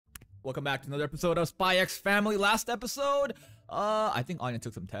Welcome back to another episode of Spy X Family. Last episode, I think Anya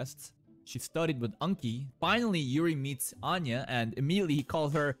took some tests. She studied with Anki. Finally, Yuri meets Anya, and immediately he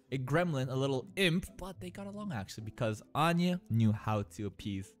calls her a gremlin, a little imp. But they got along actually because Anya knew how to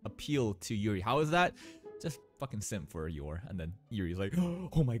appeal to Yuri. How is that? Just fucking simp for Yor. And then Yuri's like,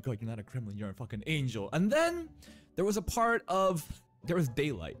 oh my god, you're not a gremlin, you're a fucking angel. And then there was a part of... There was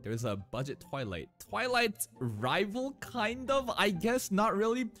daylight. There's a budget Twilight. Twilight's rival, kind of, I guess, not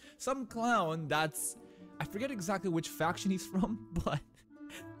really. Some clown that's... I forget exactly which faction he's from, but...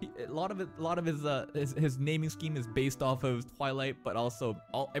 a lot of his naming scheme is based off of Twilight, but also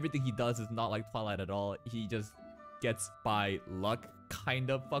everything he does is not like Twilight at all. He just gets by luck, kind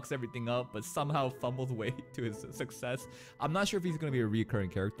of fucks everything up, but somehow fumbles way to his success. I'm not sure if he's gonna be a recurring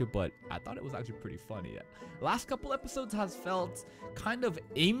character, but I thought it was actually pretty funny. Last couple episodes has felt kind of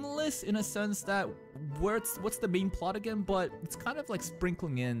aimless in a sense that what's the main plot again, but it's kind of like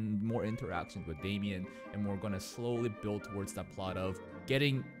sprinkling in more interactions with Damian, and we're gonna slowly build towards that plot of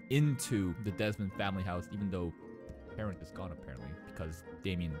getting into the Desmond family house, even though the parent is gone apparently, because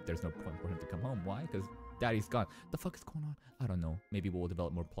Damian, there's no point for him to come home. Why? Because Daddy's gone. The fuck is going on? I don't know. Maybe we'll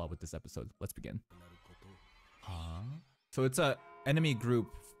develop more plot with this episode. Let's begin. Huh? So it's a enemy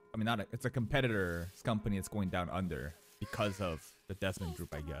group. I mean, it's a competitor's company that's going down under because of the Desmond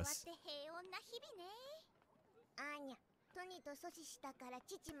group, I guess.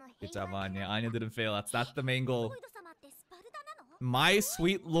 Good job, Anya. Anya didn't fail. That's the main goal. My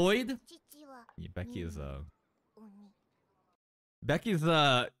sweet Lloyd. Yeah, Becky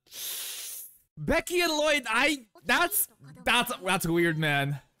and Lloyd. That's weird,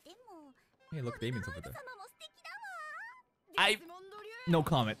 man. Hey, look, Damian's over there. No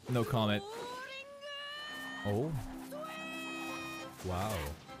comment. No comment. Oh. Wow.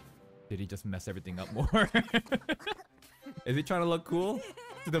 Did he just mess everything up more? Is he trying to look cool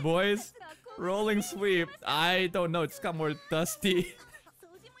to the boys? Rolling sweep. I don't know. It's got more dusty.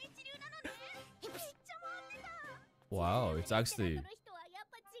 Wow. It's actually...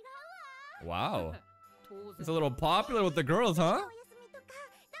 Wow. It's a little popular with the girls, huh?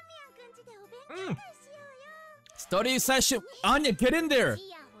 Study session. Anya, get in there.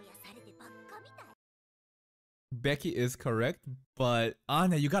 Becky is correct, but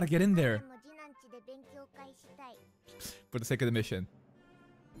Anya, you gotta get in there. For the sake of the mission.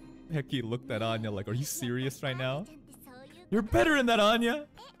 Becky looked at Anya like, are you serious right now? You're better in that, Anya.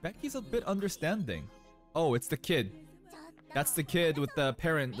 Becky's a bit understanding. Oh, it's the kid. That's the kid with the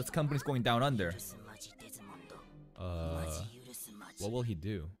parent. This company's going down under. What will he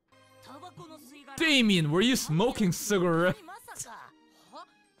do? Damian, were you smoking cigarettes?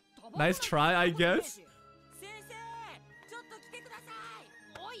 Nice try, I guess.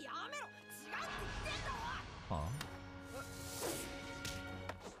 Huh?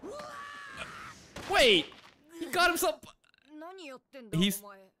 Wait! He got himself... He's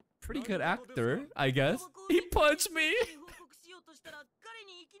pretty good actor, I guess. He punched me!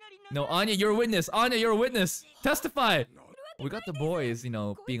 No, Anya, you're a witness. Anya, you're a witness. Testify! We got the boys, you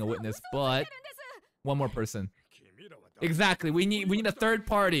know, being a witness, but... One more person. Exactly, we need a third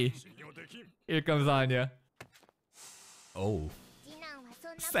party. Here comes Anya. Oh.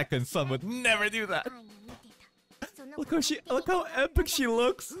 Second son would never do that. Look how epic she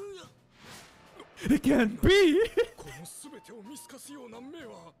looks. It can't be.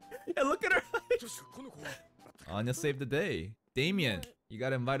 Yeah, look at her eyes. Anya saved the day. Damian, you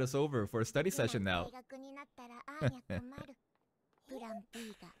gotta invite us over for a study session now.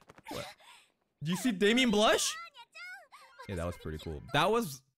 What? Do you see Damian blush? Yeah, that was pretty cool. That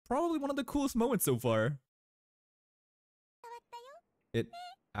was probably one of the coolest moments so far. It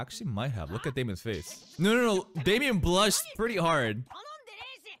actually might have. Look at Damian's face. No. Damian blushed pretty hard.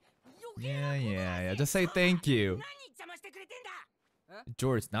 Yeah. Just say thank you.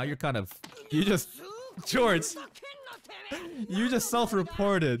 George, now you're kind of... George! You just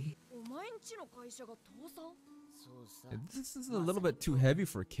self-reported. This is a little bit too heavy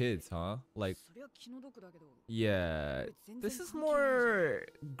for kids, huh? Like... Yeah... This is more...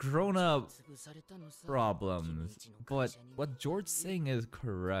 grown-up... problems. But what George's saying is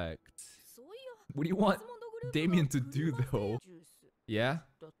correct. What do you want Damian to do, though? Yeah?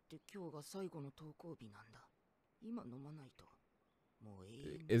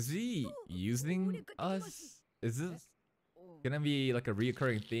 Is he using us? Is this gonna be like a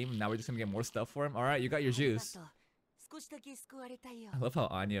reoccurring theme? Now we're just gonna get more stuff for him? Alright, you got your juice. I love how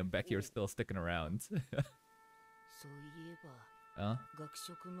Anya and Becky are still sticking around. Huh?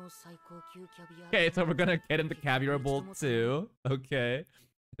 Okay, so we're gonna get him the caviar bowl too. Okay.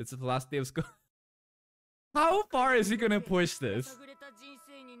 This is the last day of school. How far is he gonna push this?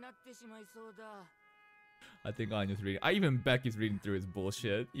 I think Anya's reading. Even Becky's reading through his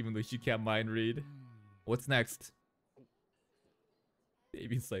bullshit, even though she can't mind read. What's next?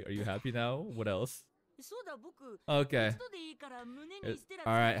 Baby's like, are you happy now? What else? Okay.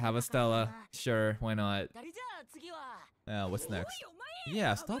 Alright, have a Stella. Sure, why not? What's next?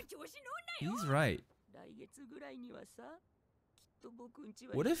 Yeah, stop. He's right.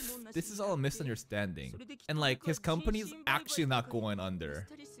 What if this is all a misunderstanding? And like, his company's actually not going under.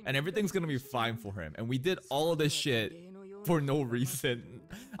 And everything's gonna be fine for him. And we did all of this shit for no reason.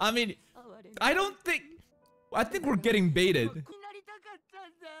 I mean, I think we're getting baited.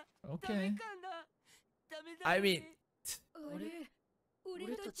 Okay. I mean,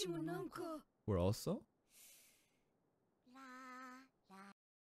 we're also?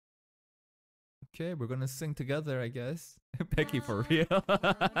 Okay, we're gonna sing together, I guess. Becky, for real.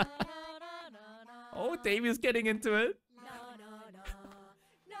 Oh, Davey's getting into it.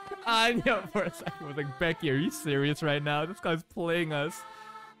 Anya, for a second, was like, Becky, are you serious right now? This guy's playing us.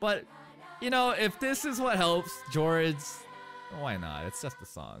 But, you know, if this is what helps George, why not? It's just a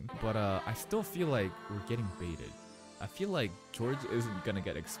song. But I still feel like we're getting baited. I feel like George isn't gonna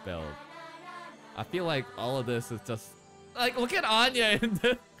get expelled. I feel like all of this is just... Like, look at Anya in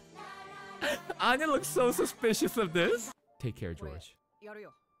the... Anya looks so suspicious of this. Take care, George.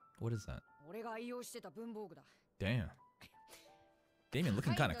 What is that? Damn. Damian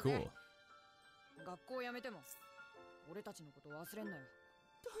looking kinda cool.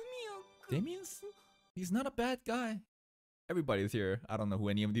 Damian's... He's not a bad guy. Everybody's here. I don't know who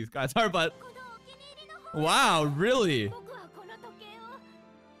any of these guys are, but... Wow, really?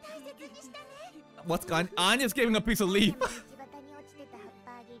 What's going on? Anya's giving a piece of leaf.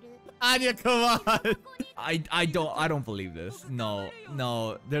 Anya, come on! I don't believe this. No.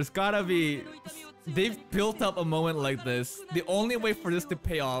 There's gotta be... They've built up a moment like this. The only way for this to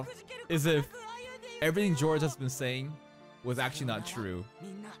pay off is if everything George has been saying was actually not true.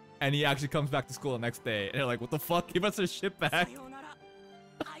 And he actually comes back to school the next day. And they're like, what the fuck? Give us our shit back.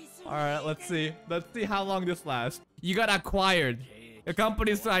 Alright, let's see. Let's see how long this lasts. You got acquired. The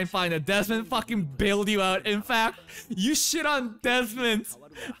company's trying to find a Desmond fucking bailed you out. In fact, you shit on Desmond.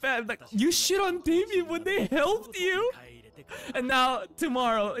 Man, like, you shit on Damian when they helped you. And now,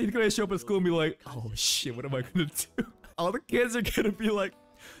 tomorrow, he's gonna show up at school and be like, oh shit, what am I gonna do? All the kids are gonna be like,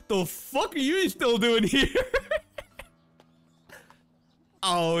 the fuck are you still doing here?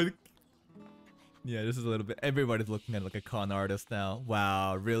 Oh. Yeah, this is a little bit... Everybody's looking at like a con artist now.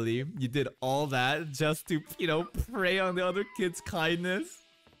 Wow, really? You did all that just to, you know, prey on the other kid's kindness?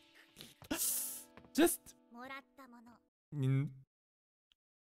 Just...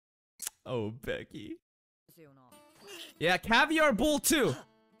 Oh, Becky. Yeah, caviar bowl too!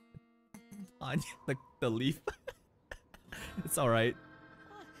 On the leaf. It's alright.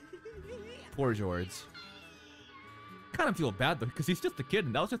 Poor George. Kind of feel bad though, because he's just a kid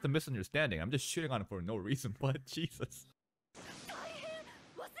and that was just a misunderstanding. I'm just shitting on him for no reason, but Jesus.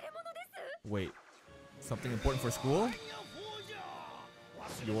 Wait, something important for school?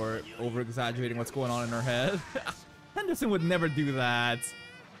 You're over-exaggerating what's going on in her head? Henderson would never do that.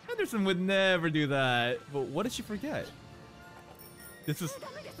 Henderson would never do that. But what did she forget? This is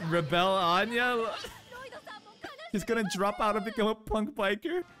Rebel Anya? He's gonna drop out and become a punk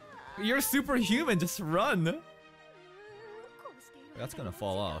biker? You're superhuman, just run! That's gonna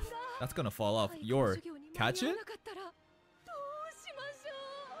fall off. That's gonna fall off. Catch it?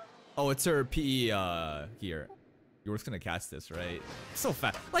 Oh, it's her PE, here. Yours gonna catch this, right? So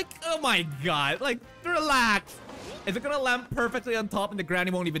fast. Like, oh my god. Like, relax. Is it gonna land perfectly on top and the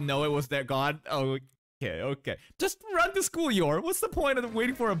granny won't even know it was there? God. Oh, okay. Just run to school, Yor. What's the point of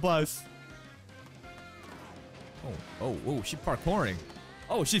waiting for a bus? Oh, she's parkouring.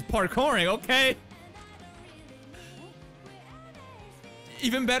 Oh, she's parkouring, okay.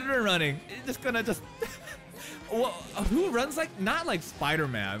 Even better than running. It's just gonna just... Well, who runs like... Not like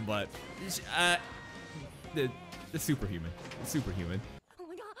Spider-Man, but... The superhuman. The superhuman.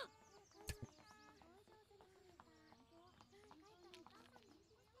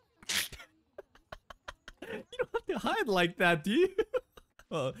 You don't have to hide like that, do you?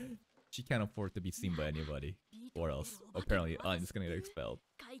 Well, she can't afford to be seen by anybody. Or else, apparently, Anya's gonna get expelled.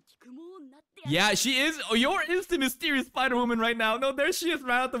 Yeah, she is. Oh, Yor is the mysterious Spider-Woman right now. No, there she is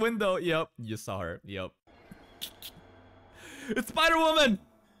right out the window. Yep, you saw her. Yep. It's Spider-Woman!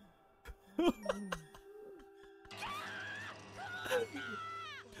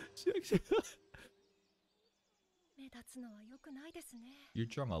 You're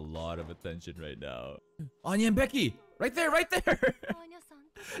drawing a lot of attention right now. Anya and Becky! Right there, right there!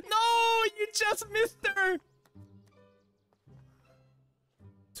 No! You just missed her!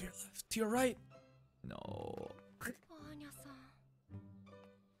 To your left. To your right. No.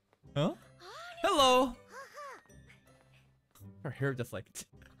 Huh? Hello. Her hair just like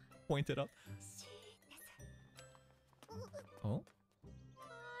pointed up. Oh.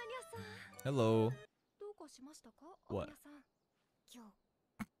 Hello. What?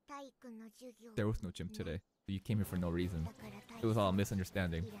 There was no gym today. You came here for no reason. It was all a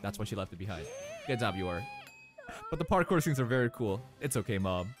misunderstanding. That's why she left it behind. Good job, you are. But the parkour scenes are very cool. It's okay,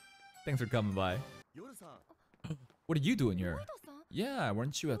 Mom. Thanks for coming by. What are you doing here? Yeah,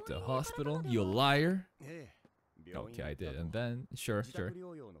 weren't you at the hospital? You liar. Okay, I did. And then, sure.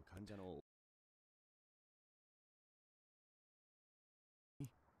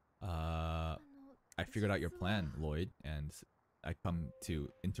 I figured out your plan, Lloyd, and I come to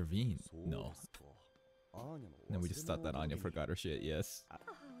intervene. No. No, we just thought that Anya forgot her shit, yes.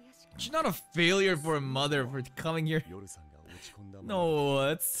 She's not a failure for a mother for coming here. No,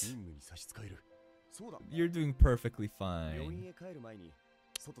 it's... You're doing perfectly fine.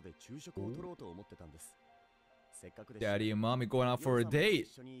 Daddy and Mommy going out for a date.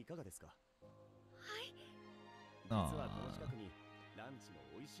 Aww.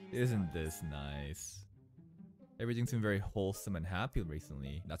 Isn't this nice? Everything's been very wholesome and happy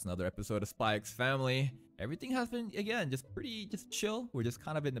recently. That's another episode of Spy X Family. Everything has been, again, just chill. We're just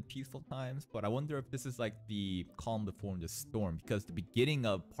kind of in the peaceful times. But I wonder if this is like the calm before the storm. Because the beginning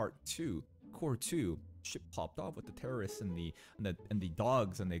of part 2, core 2, shit popped off with the terrorists and the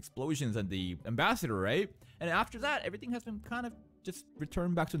dogs and the explosions and the ambassador, right? And after that, everything has been kind of just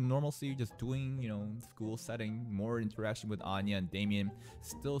returned back to normalcy, just doing, you know, school setting, more interaction with Anya and Damien,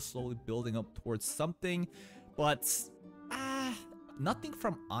 still slowly building up towards something, but nothing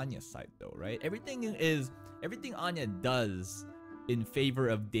from Anya's side though, right? Everything Anya does in favor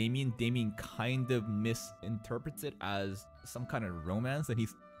of Damien kind of misinterprets it as some kind of romance that he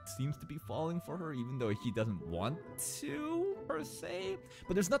seems to be falling for her, even though he doesn't want to, per se.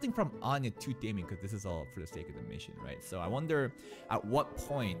 But there's nothing from Anya to Damien, because this is all for the sake of the mission, right? So I wonder at what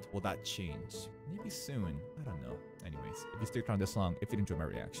point will that change? Maybe soon. I don't know. Anyways, if you stick around this long, if you enjoyed my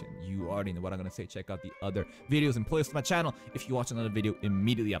reaction, you already know what I'm gonna say. Check out the other videos and playlists on my channel if you watch another video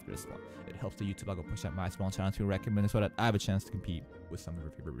immediately after this one. It helps the YouTube algo push out my small channel to recommend so that I have a chance to compete with some of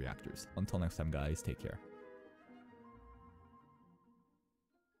your favorite reactors. Until next time, guys, take care.